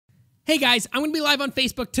Hey guys, I'm going to be live on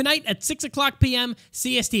Facebook tonight at 6 o'clock p.m.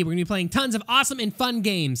 CST. We're going to be playing tons of awesome and fun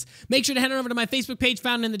games. Make sure to head on over to my Facebook page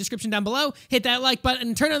found in the description down below. Hit that like button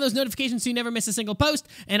and turn on those notifications so you never miss a single post.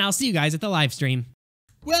 And I'll see you guys at the live stream.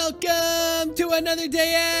 Welcome to another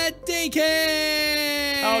day at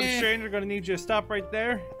Daycare! Oh, the stranger going to need you to stop right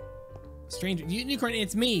there. Stranger, unicorn,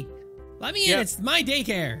 it's me. Let me in, it's my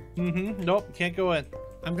daycare. Nope, can't go in.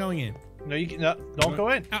 I'm going in. No, you can, no, don't go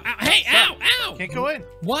in. Ow, ow, hey, ow, ow! Can't go in.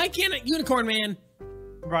 Why can't I, unicorn man?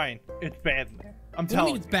 Ryan, it's bad in there. I'm What do you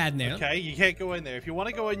telling mean it's bad in there? Okay, you can't go in there. If you want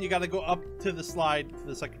to go in, you got to go up to the slide to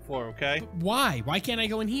the second floor, okay? Why? Why can't I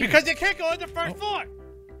go in here? Because you can't go on the first floor.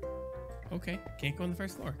 Okay, can't go on the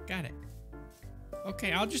first floor. Got it.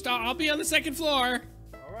 Okay, I'll be on the second floor.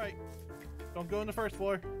 All right. Don't go on the first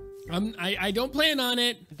floor. I don't plan on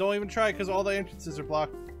it. Don't even try because all the entrances are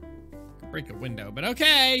blocked. Break a window, but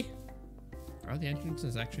okay. Are the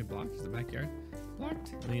entrances actually blocked? Is the backyard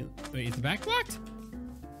blocked? Wait, is the back blocked?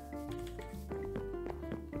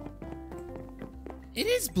 It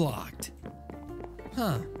is blocked.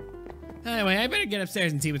 Huh. Anyway, I better get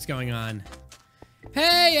upstairs and see what's going on.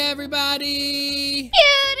 Hey, everybody!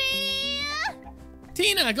 Cutie!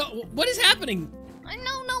 Tina, what is happening? I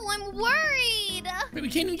don't know, I'm worried. Wait, we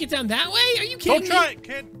can't even get down that way? Are you kidding me? Don't try it,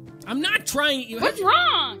 kid. I'm not trying. What's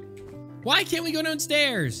wrong? Why can't we go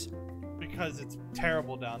downstairs? Because it's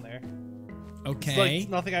terrible down there. Okay. It's like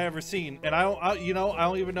nothing I've ever seen, and I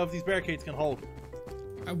don't even know if these barricades can hold.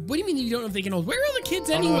 What do you mean you don't know if they can hold? Where are the kids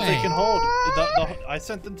I don't anyway? know if they can hold. I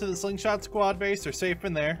sent them to the slingshot squad base. They're safe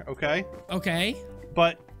in there, okay? Okay.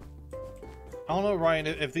 But I don't know, Ryan.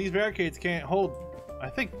 If these barricades can't hold, I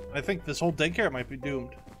think this whole daycare might be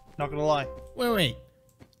doomed. Not gonna lie. Wait.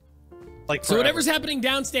 Like So whatever's happening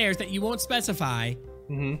downstairs that you won't specify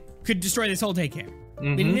could destroy this whole daycare.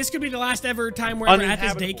 Meaning this could be the last ever time we're ever at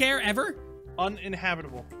this daycare ever?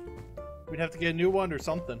 Uninhabitable. We'd have to get a new one or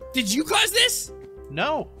something. Did you cause this?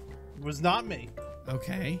 No, it was not me.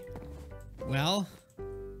 Okay. Well,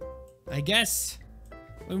 I guess.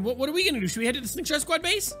 What are we gonna do? Should we head to the slingshot squad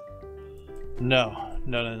base? No.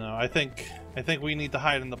 I think we need to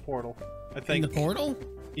hide in the portal. I think In the portal?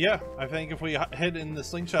 Yeah, I think if we hid in the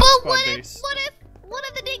slingshot But squad base. what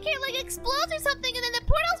if the daycare like explodes or something and then the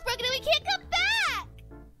portal's broken and we can't come back?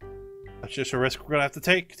 That's just a risk we're gonna have to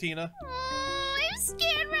take, Tina. Oh, I'm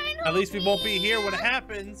scared, Ryan. At least we won't be here when it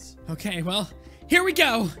happens. Okay, well, here we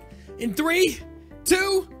go. In 3,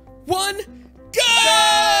 2, 1, go!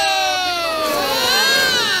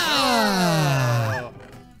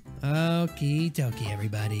 Okie dokie,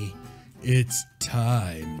 everybody. It's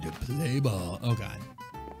time to play ball. Oh, God.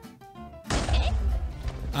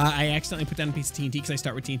 I accidentally put down a piece of TNT because I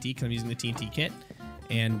start with TNT because I'm using the TNT kit.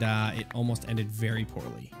 And it almost ended very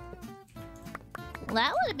poorly. Well,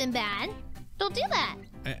 that would have been bad. Don't do that.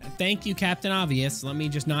 Thank you, Captain Obvious. Let me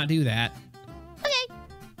just not do that. Okay.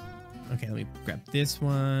 Okay, let me grab this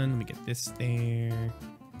one. Let me get this there.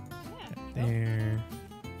 That there.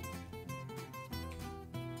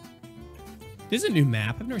 This is a new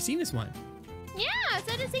map. I've never seen this one. Yeah,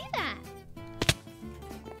 so to see that.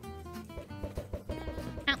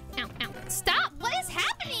 Ow. Stop! What is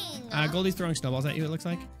happening? Goldie's throwing snowballs at you, it looks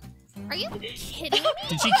like. Are you kidding me?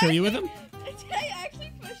 Did she kill you with them? Did I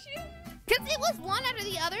actually push you? Because it was one after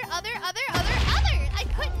the other. I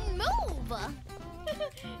couldn't move.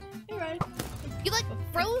 You're right. You like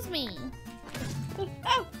froze me.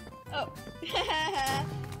 Oh.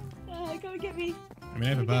 Come and get me. I mean, I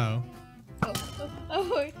have a bow. Oh.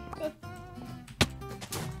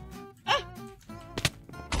 Ah!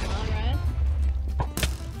 Come on, Ryan.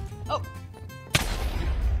 Oh.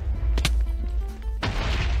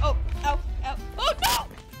 Oh, ow. Oh, no!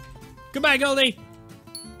 Goodbye, Goldie.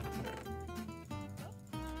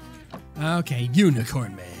 Okay,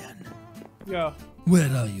 Unicorn Man. Yeah. Where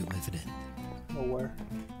are you living in? Nowhere.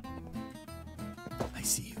 I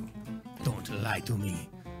see you. Don't lie to me.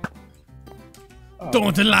 Oh.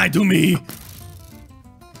 Don't lie to me!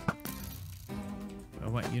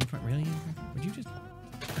 Oh, what? Unicorn? Really? Unicorn? Would you just...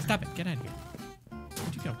 Stop it. Get out of here.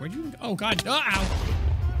 Where'd you go? Where'd you go? Oh, God. Oh, ow.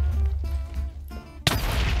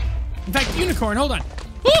 In fact, Unicorn, hold on.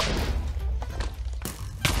 Woo!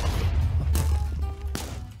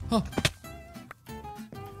 Oh.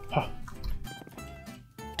 Huh.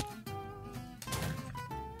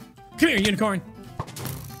 Come here, Unicorn.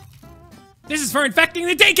 This is for infecting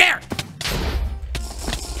the daycare!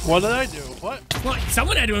 What did I do? What? Well,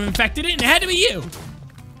 someone had to have infected it, and it had to be you.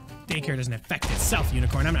 Daycare doesn't infect itself,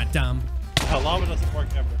 Unicorn. I'm not dumb. Lava doesn't work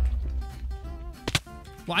ever.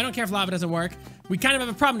 Well, I don't care if lava doesn't work. We kind of have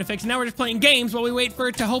a problem to fix, and now we're just playing games while we wait for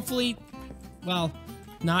it to hopefully, well,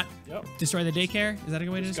 Not Yep. destroy the daycare? Is that a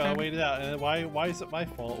good way to Just describe gotta it? wait it out. And why is it my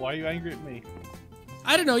fault? Why are you angry at me?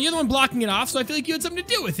 I don't know. You're the one blocking it off, so I feel like you had something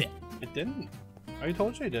to do with it. It didn't. I already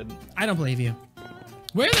told you I didn't. I don't believe you.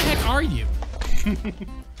 Where the heck are you?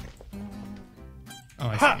 Oh,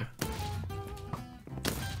 I see you.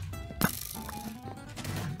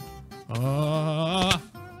 Oh.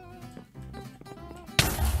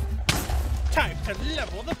 Time to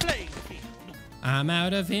level the playing field. I'm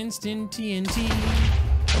out of instant TNT.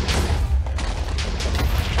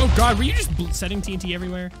 Oh God, were you just setting TNT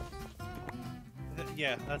everywhere?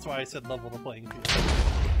 Yeah, that's why I said level the playing field.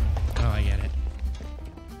 Oh, I get it.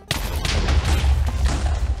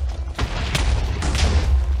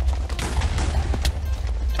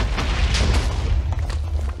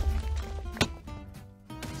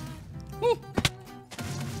 Woo.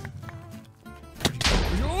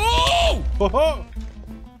 Oh! Oh!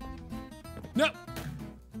 No!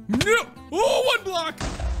 No! Oh, one block!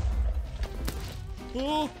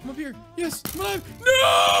 Oh, I'm up here. Yes, I'm alive.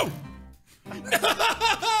 No! No!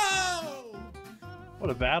 What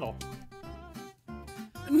a battle.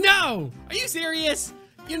 No! Are you serious?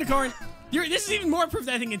 Unicorn, this is even more proof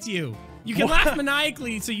that I think it's you. You can What? laugh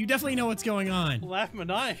maniacally, so you definitely know what's going on. Laugh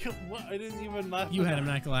maniacal? What? I didn't even laugh. You had a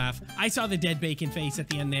maniacal laugh. I saw the dead bacon face at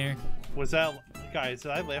the end there. Was that... Guys,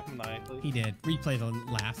 did I laugh maniacally? He did. Replay the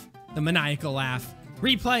laugh. The maniacal laugh.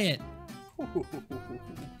 Replay it.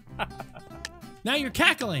 Now you're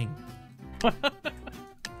cackling.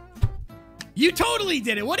 You totally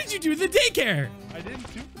did it. What did you do to the daycare? I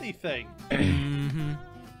didn't do anything. Mm-hmm.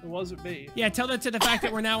 It wasn't me. Yeah, tell that to the fact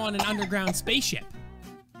that we're now on an underground spaceship.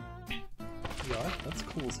 Yeah, that's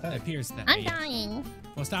cool as It heck. appears that I'm way. dying.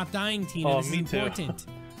 Well, stop dying, Tina. Oh, this is me too. important.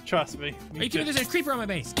 Trust me. Are you Me kidding? too. There's a creeper on my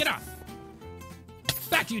base. Get off.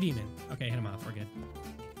 Back to you, demon. Okay, hit him off. We're good.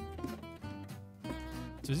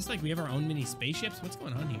 So is this like we have our own mini spaceships? What's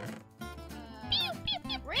going on here? Pew, pew,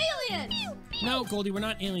 pew, We're aliens! pew, pew. No, Goldie, we're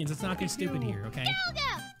not aliens. Let's not get stupid here, okay?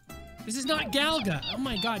 Galga. This is not Galga. Oh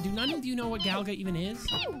my God, do none of you know what Galga even is?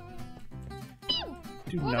 Pew, pew.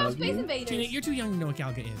 Do What none about of Space you? Invaders? Tina, you're too young to know what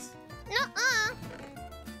Galga is. Nuh-uh.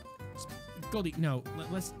 Goldie, no.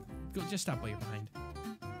 Let's go. Just stop while you're behind.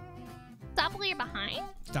 Stop while you're behind?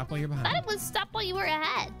 Stop while you're I thought behind. it was stop while you were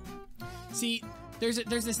ahead. See, there's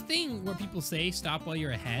this thing where people say stop while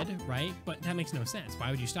you're ahead, right? But that makes no sense. Why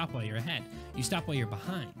would you stop while you're ahead? You stop while you're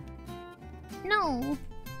behind. No.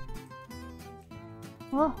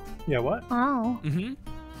 Oh. Yeah, what? Oh. Mm-hmm.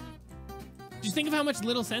 Just think of how much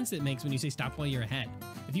little sense it makes when you say stop while you're ahead.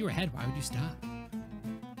 If you were ahead, why would you stop?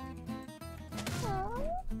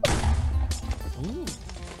 Ooh.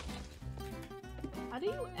 How do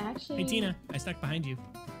you actually... Hey, Tina, I stuck behind you.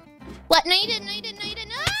 What? No, you didn't. No, you didn't. No, you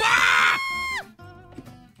didn't. Ah! Ah!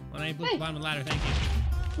 When I blew Hey. the bottom of the ladder, thank you.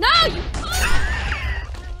 No! You...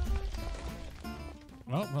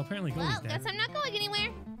 Well, apparently Goldie's Well, dead. guess I'm not going anywhere.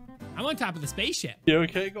 I'm on top of the spaceship. You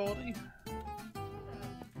okay, Goldie?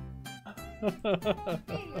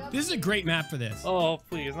 This is a great map for this. Oh,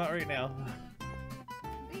 please, not right now.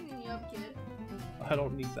 Beating you up, kid. I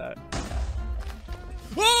don't need that.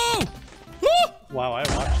 Whoa! Woo! Wow, I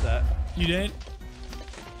watched that. You did?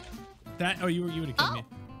 That? Oh, you would have killed me.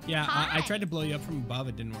 Oh, Yeah, I hi. tried to blow you up from above.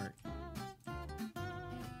 It didn't work.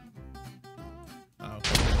 Uh-oh. I was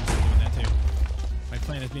doing that too. My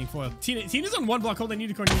plan is being foiled. Tina's on one block. Hold on,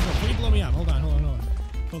 Unicorn. Unicorn. Can you blow me up? Hold on, hold on, hold on.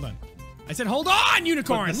 Hold on. I said, hold on,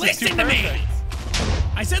 Unicorn. But this is Listen too to me. perfect.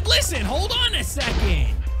 I said, listen. Hold on a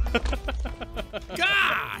second.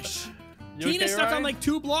 Gosh. You Tina's okay, stuck on Ryan? like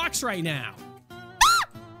 2 blocks right now.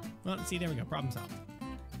 Well, see, there we go. Problem solved.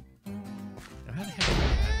 Now, how the heck do I get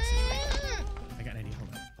out of this situation? I got an idea. Hold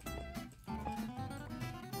on.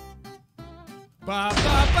 Ba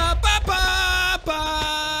ba ba ba ba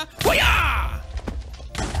ba. Hoo-yah!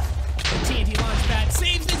 TNT launch pad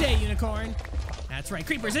saves the day, Unicorn. That's right.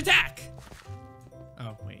 Creepers attack.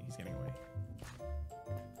 Oh wait, he's getting away.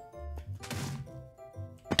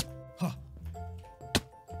 Huh.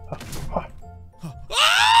 Huh.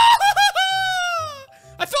 Ah!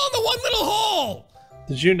 I fell in the one little hole.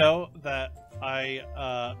 Did you know that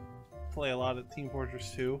I play a lot of Team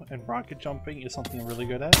Fortress 2 and rocket jumping is something I'm really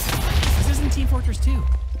good at? This isn't Team Fortress 2.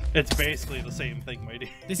 It's basically the same thing,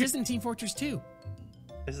 matey. This isn't Team Fortress 2.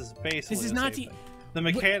 This is basically This is the not same Team. thing. The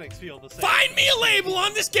mechanics feel the same. Find me a label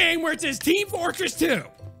on this game where it says Team Fortress 2.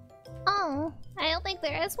 Oh, I don't think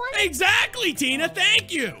there is one. Exactly, Tina.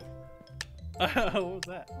 Thank you. What was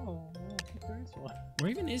that? Oh, I don't think there is one. Where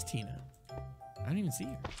even is Tina? I don't even see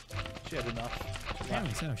her. She had enough.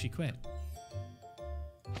 Apparently so. She quit.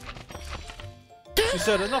 She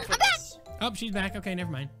said enough of this. Oh, she's back. Okay,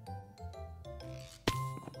 never mind.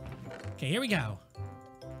 Okay, here we go.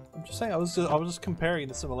 I'm just saying. I was just comparing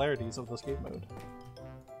the similarities of this game mode.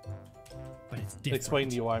 But it's different. Explain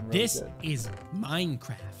to you why I'm really This good. is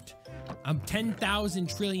Minecraft. A 10,000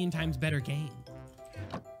 trillion times better game.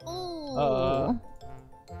 Ooh.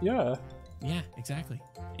 Yeah. Yeah, exactly.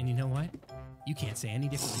 And you know what? You can't say any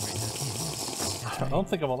differently right now, can you? That's I right. don't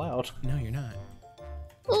think I'm allowed. No, you're not.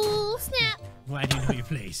 Ooh, snap. Why do you know your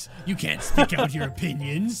place? You can't speak out your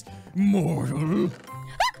opinions, mortal.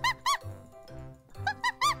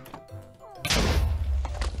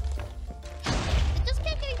 It just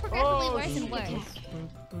kept getting progressively worse and worse.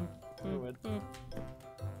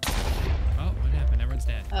 Oh, what happened? Everyone's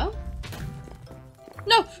dead. Oh?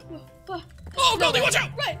 No! Oh, Goldie, watch out!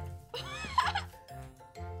 Right!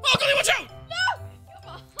 Oh, Goldie, watch out!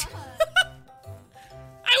 Come on!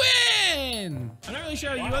 I win! I'm not really sure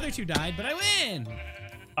how you other two died, but I win!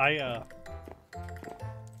 I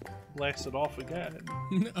blasted off again.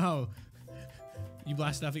 Oh. You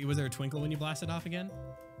blasted off. Was there a twinkle when you blasted off again?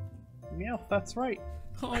 Yeah, that's right.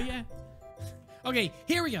 Oh, yeah. Okay,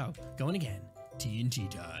 here we go. Going again. TNT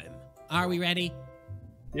time. Are we ready?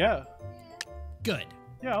 Yeah. Good.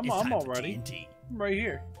 Yeah, I'm It's time all for ready. TNT. I'm right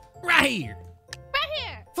here. Right here. Right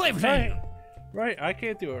here. Flavor Right. Town. Right. I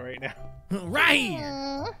can't do it right now. Right here.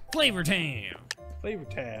 Mm. Flavor Town. Flavor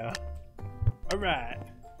Town. All right.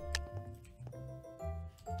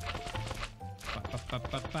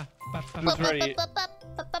 Who's ready?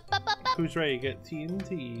 Who's ready to get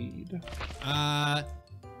TNT'd?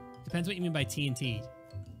 Depends what you mean by TNT.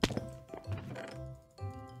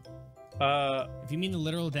 If you mean the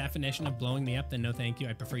literal definition of blowing me up, then no thank you.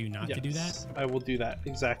 I prefer you not to do that. Yes, I will do that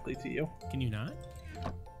exactly to you. Can you not?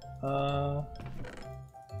 I'll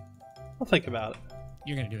think about it.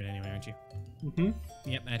 You're gonna do it anyway, aren't you? Mm-hmm.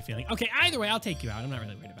 Yep, I had a feeling. Okay, either way, I'll take you out. I'm not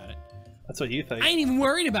really worried about it. That's what you think. I ain't even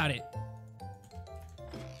worried about it.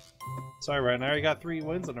 Sorry, Ryan. I already got 3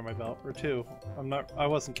 wins under my belt, or 2. I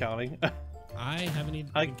wasn't counting. I haven't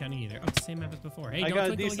even been counting either. Oh, it's the same map as before. Hey, I don't got a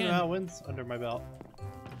twinkle decent again. amount of wins under my belt.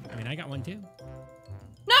 I mean, I got one too.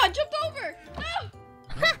 No, I jumped over! No!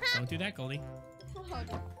 No, don't do that, Goldie. Oh,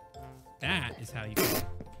 That is how you.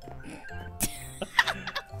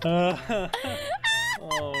 Oh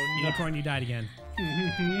no! Unicorn, you died again. Oh,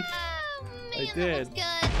 man, I that did. was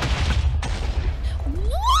good.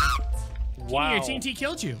 What? Wow! Your TNT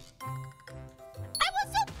killed you. I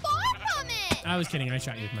was so far from it. I was kidding. I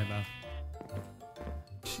shot you with my bow.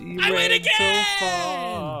 She I win ran again! So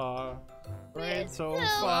far. Ran so So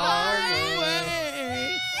far far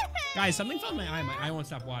away. Guys, something fell in my eye. My eye won't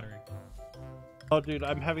stop watering. Oh, dude,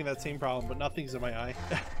 I'm having that same problem, but nothing's in my eye.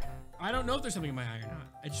 I don't know if there's something in my eye or not.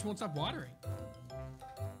 It just won't stop watering.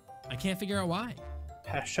 I can't figure out why.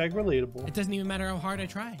 Hashtag relatable. It doesn't even matter how hard I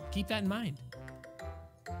try. Keep that in mind.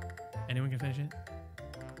 Anyone can finish it?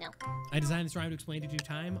 No. I designed this rhyme to explain to you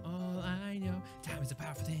time. All I know, time is a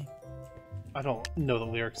powerful thing. I don't know the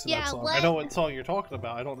lyrics to Yeah, that song. what? I know what song you're talking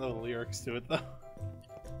about. I don't know the lyrics to it, though.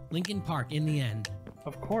 Lincoln Park in the end.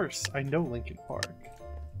 Of course, I know Linkin Park.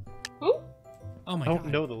 Who? Oh my I don't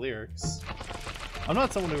god. know the lyrics. I'm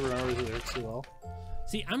not someone who remembers the lyrics too well.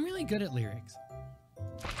 See, I'm really good at lyrics.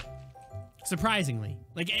 Surprisingly.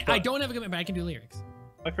 Like, I don't have a good memory, but I can do lyrics.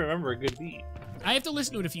 I can remember a good beat. I have to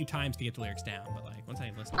listen to it a few times to get the lyrics down, but like, once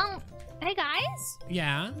I listen to it. Hey guys,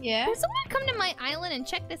 Yeah. Yeah? can someone come to my island and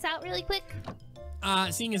check this out really quick?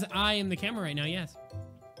 Seeing as I am the camera right now, yes.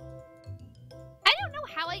 I don't know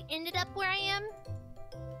how I ended up where I am.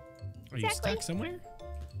 Are you Exactly. stuck somewhere?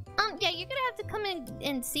 Yeah, you're gonna have to come in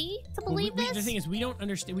and see to Well, believe this. the thing is, we don't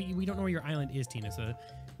understand. We don't know where your island is, Tina. So,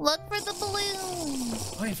 Look for the balloon.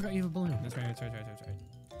 oh, I forgot you have a balloon. That's right. That's right.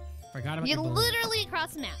 Forgot about You're your balloon. literally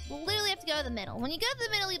across the map. Literally have to go to the middle. When you go to the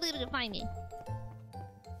middle, you'll be able to find me.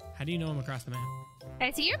 How do you know I'm across the map? I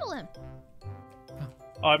see your balloon.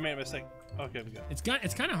 Oh, I made a mistake. Okay, we go. It's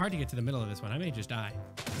kind of hard to get to the middle of this one. I may just die.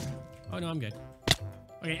 Oh no, I'm good.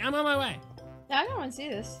 Okay, I'm on my way. Yeah, I don't want to see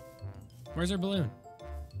this. Where's our balloon?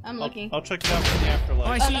 I'm looking. I'll check it out in the afterlife.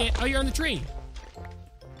 Oh, I see it. Oh, you're on the tree.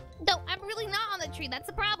 No, I'm really not on the tree. That's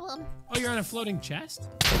the problem. Oh, you're on a floating chest.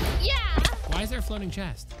 Yeah. Why is there a floating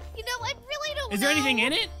chest? You know, I really don't know. Is there anything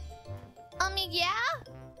in it? Yeah.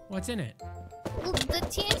 What's in it? Well, the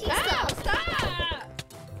TNT Ow, stuff. stop!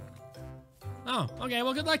 Oh, okay.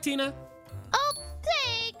 Well, good luck, Tina. Oh,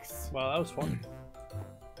 thanks. Wow, that was fun.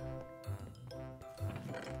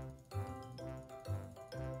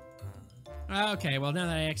 Okay, well, now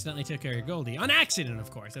that I accidentally took care of Goldie, on accident,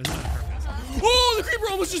 of course. That was not on purpose. Oh, the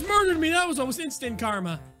creeper almost just murdered me. That was almost instant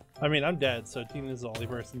karma. I mean, I'm dead, so Tina's the only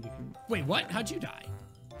person you can. Wait, what? How'd you die?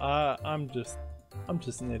 I'm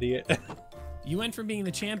just an idiot. You went from being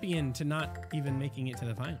the champion to not even making it to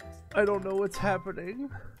the finals. I don't know what's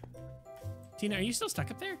happening. Tina, are you still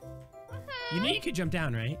stuck up there? You know you could jump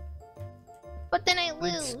down, right? But then I It's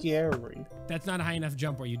lose. scary. That's not a high enough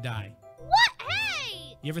jump where you die. What?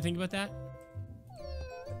 Hey! You ever think about that?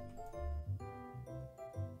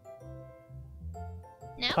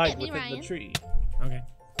 Now Hide get me, within Ryan. the tree. Okay.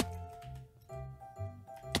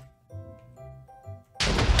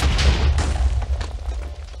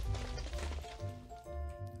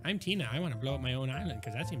 I'm Tina. I want to blow up my own island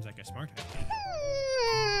because that seems like a smart idea.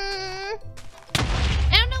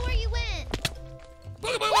 I don't know where you went.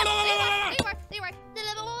 What? There you are. There you are.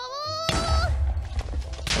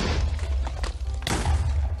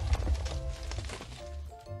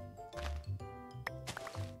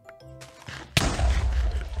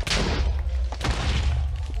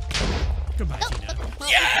 Goodbye, Tina.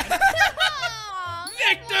 Aw,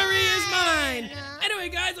 Victory is mine! come on. Anyway,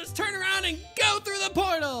 guys, let's turn around and go through the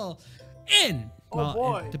portal. In. Oh, Well,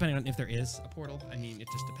 boy. depending on if there is a portal. I mean, it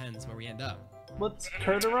just depends where we end up. Let's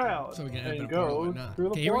turn around So we can and open a portal or go not. through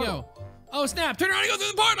the Okay, here we portal. go. Oh, snap. Turn around and go through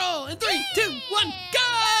the portal. In 3, 2, 1, go!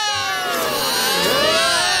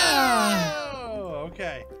 Oh,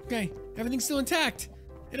 okay. Okay, everything's still intact.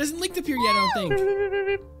 It hasn't leaked up here yet, I don't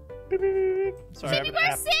think. Sorry, I have, an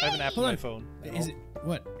app, I have an app Hold on on. my phone. Is it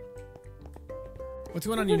what? What's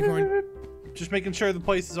going on, Unicorn? Just making sure the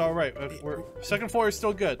place is all right. We're second floor is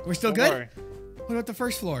still good. We're still Don't good? worry. What about the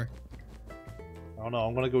first floor? I don't know.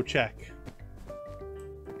 I'm gonna go check.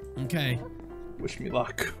 Okay. Wish me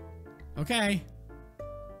luck. Okay.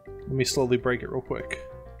 Let me slowly break it real quick.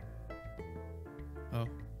 Oh.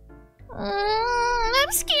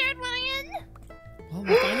 I'm scared, Ryan. Well,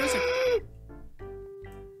 we'll find out in a second.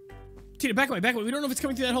 Tina, back away, back away. We don't know if it's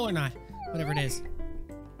coming through that hole or not. Whatever it is.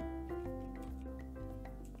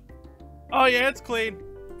 Oh yeah, it's clean.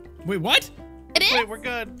 Wait, what? It is? Wait, we're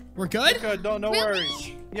good. We're good? We're good. No Really?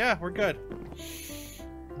 worries. Yeah, we're good.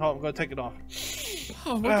 Oh, I'm gonna take it off.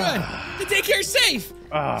 Oh, we're good. The daycare's safe.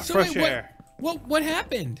 So Fresh wait, air. What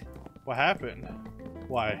happened? What happened?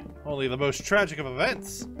 Why? Only the most tragic of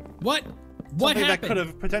events. What Something happened? that could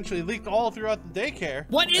have potentially leaked all throughout the daycare.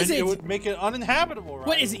 What is and it? It would make it uninhabitable, right?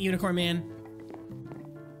 What is it, Unicorn Man?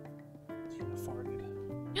 Tina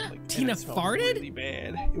farted. Like, Tina and it smelled farted? Really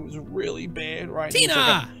bad. It was really bad, right?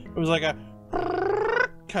 Tina! It was like a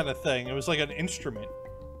kind of thing. It was like an instrument,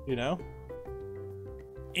 you know?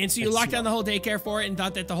 And so you It locked down smelled. the whole daycare for it and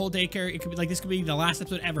thought that the whole daycare, it could be like, this could be the last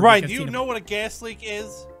episode ever. Right. because Do you Tina- know what a gas leak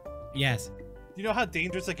is? Yes. Do you know how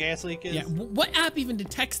dangerous a gas leak is? Yeah. What app even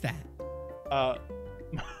detects that?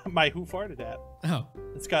 My Who Farted app. Oh.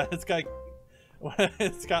 It's got it's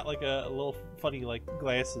got like a little funny like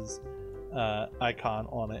glasses icon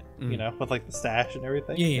on it, you know, with like the stash and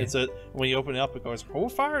everything. Yeah, yeah. It's a when you open it up, it goes Who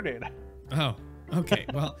Farted. Oh. Okay.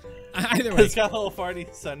 Well, either way, It's got a little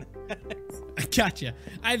farty sun. I gotcha.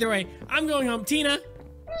 Either way, I'm going home. Tina,